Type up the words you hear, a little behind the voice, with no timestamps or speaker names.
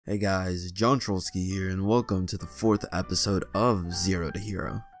Hey guys, Johntrollski here and welcome to the 4th episode of Zero to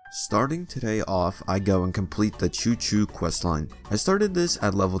Hero. Starting today off, I go and complete the ChuChu Questline. I started this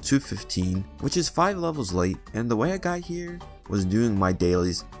at level 215, which is 5 levels late, and the way I got here was doing my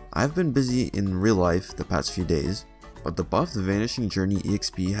dailies. I've been busy in real life the past few days, but the buff the Vanashing Journey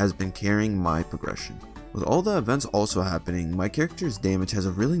EXP has been carrying my progression. With all the events also happening, my character's damage has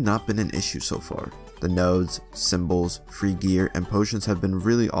really not been an issue so far. The nodes, symbols, free gear, and potions have been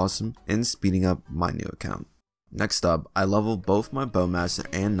really awesome in speeding up my new account. Next up, I leveled both my Bowmaster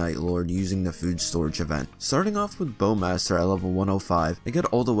and Night Lord using the food storage event. Starting off with Bowmaster at level 105, I get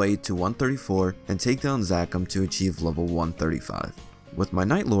all the way to 134 and take down Zachem to achieve level 135. With my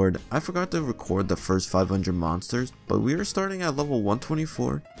Night Lord, I forgot to record the first 500 monsters, but we are starting at level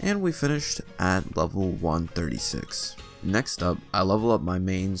 124 and we finished at level 136. Next up, I level up my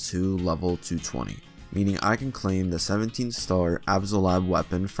mains to level 220, meaning I can claim the 17-star Absolab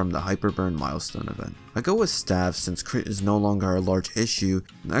weapon from the Hyperburn milestone event. I go with staff since crit is no longer a large issue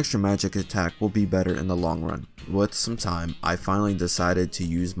and extra magic attack will be better in the long run. With some time, I finally decided to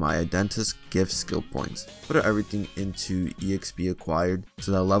use my Identus gift skill points, put everything into EXP acquired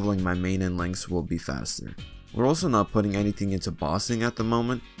so that leveling my main and links will be faster. We're also not putting anything into bossing at the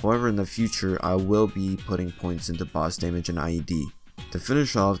moment, however in the future I will be putting points into boss damage and IED. To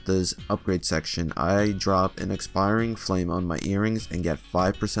finish off this upgrade section, I drop an expiring flame on my earrings and get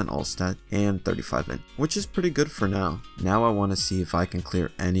 5% all stat and 35 int, which is pretty good for now. Now I want to see if I can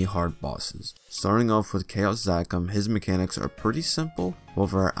clear any hard bosses. Starting off with Chaos Zachem, his mechanics are pretty simple,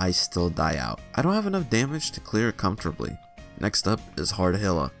 however I still die out. I don't have enough damage to clear it comfortably. Next up is Hard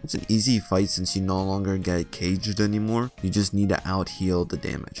Hilla. It's an easy fight since you no longer get caged anymore, you just need to out heal the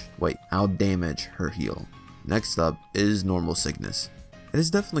damage. Out damage her heal. Next up is Normal Cygnus. It is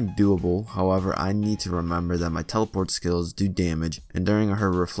definitely doable, however I need to remember that my teleport skills do damage and during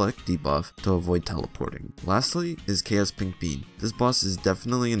her reflect debuff to avoid teleporting. Lastly is Chaos Pink Bean. This boss is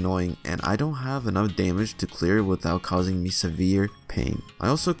definitely annoying and I don't have enough damage to clear it without causing me severe pain. I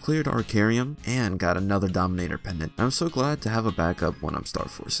also cleared Arcarium and got another Dominator pendant. I'm so glad to have a backup when I'm star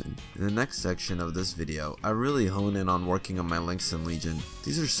forcing. In the next section of this video, I really hone in on working on my links in Legion.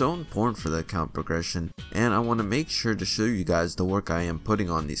 These are so important for the account progression and I want to make sure to show you guys the work I am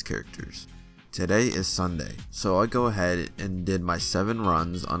putting on these characters. Today is Sunday, so I go ahead and did my 7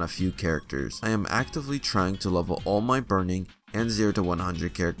 runs on a few characters. I am actively trying to level all my burning and 0 to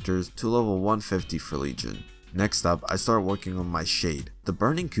 100 characters to level 150 for Legion. Next up, I start working on my Shade. The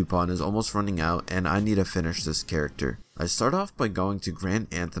burning coupon is almost running out and I need to finish this character. I start off by going to Grand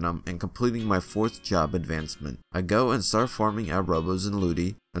Anthem and completing my 4th job advancement. I go and start farming at Robos and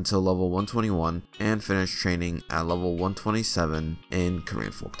Ludi until level 121 and finish training at level 127 in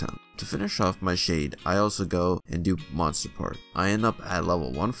Korean Folktown. To finish off my Shade, I also go and do Monster Park. I end up at level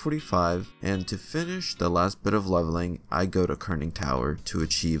 145 and to finish the last bit of leveling, I go to Kerning Tower to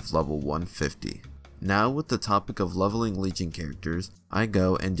achieve level 150. Now with the topic of leveling Legion characters, I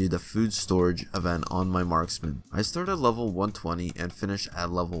go and do the food storage event on my Marksman. I start at level 120 and finish at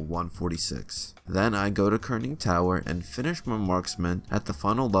level 146. Then I go to Kerning Tower and finish my Marksman at the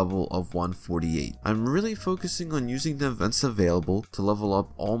final level of 148. I'm really focusing on using the events available to level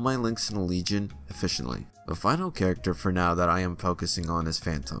up all my links in Legion efficiently. The final character for now that I am focusing on is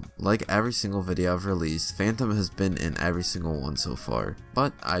Phantom. Like every single video I've released, Phantom has been in every single one so far.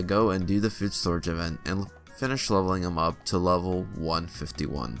 But I go and do the food storage event and finish leveling him up to level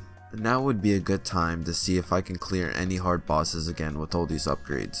 151. Now would be a good time to see if I can clear any hard bosses again with all these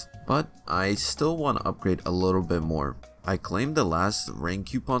upgrades. But I still want to upgrade a little bit more. I claimed the last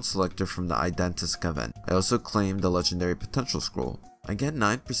rank coupon selector from the Identus event. I also claimed the legendary potential scroll. I get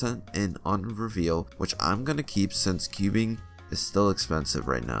 9% in on reveal, which I'm gonna keep since cubing is still expensive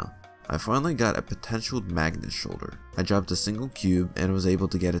right now. I finally got a potential Magnus shoulder. I dropped a single cube and was able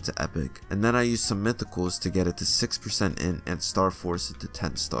to get it to epic, and then I used some mythicals to get it to 6% in and star force it to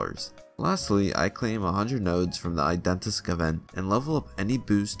 10 stars. Lastly, I claim 100 nodes from the Identus event and level up any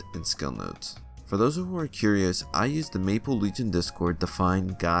boost and skill nodes. For those who are curious, I use the Maple Legion Discord to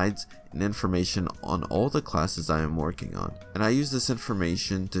find guides and information on all the classes I am working on, and I use this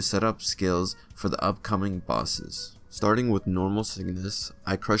information to set up skills for the upcoming bosses. Starting with Normal Cygnus,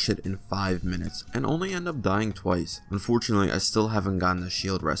 I crush it in 5 minutes and only end up dying twice. Unfortunately, I still haven't gotten the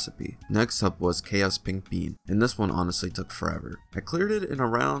shield recipe. Next up was Chaos Pink Bean, and this one honestly took forever. I cleared it in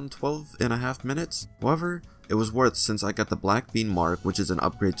around 12.5 minutes, however, it was worth since I got the Black Bean Mark, which is an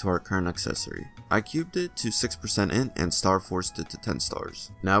upgrade to our current accessory. I cubed it to 6% in and star forced it to 10 stars.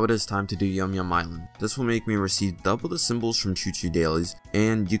 Now it is time to do Yum Yum Island. This will make me receive double the symbols from ChuChu dailies,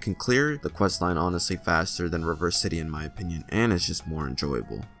 and you can clear the questline honestly faster than Reverse City in my opinion, and it's just more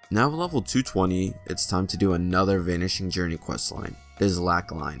enjoyable. Now at level 220, it's time to do another Vanishing Journey questline. It is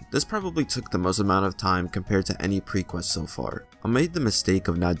Lachelin. This probably took the most amount of time compared to any prequest so far. I made the mistake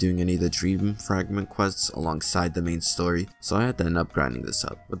of not doing any of the Dream Fragment quests alongside the main story, so I had to end up grinding this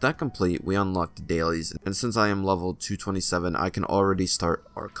up. With that complete, we unlocked the dailies, and since I am level 227, I can already start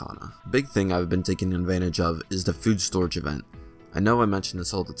Arcana. Big thing I've been taking advantage of is the food storage event. I know I mention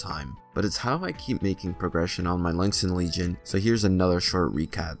this all the time, but it's how I keep making progression on my Lynx and Legion, so here's another short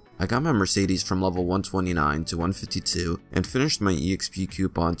recap. I got my Mercedes from level 129 to 152 and finished my EXP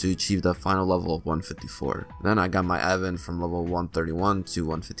coupon to achieve the final level of 154. Then I got my Evan from level 131 to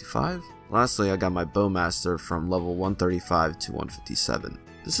 155. Lastly, I got my Bowmaster from level 135 to 157.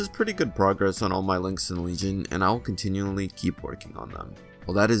 This is pretty good progress on all my Lynx and Legion, and I will continually keep working on them.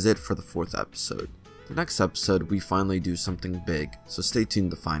 Well, that is it for the 4th episode. The next episode we finally do something big, so stay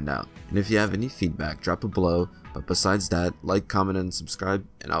tuned to find out. And if you have any feedback, drop it below, but besides that, like, comment, and subscribe,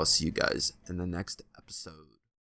 and I'll see you guys in the next episode.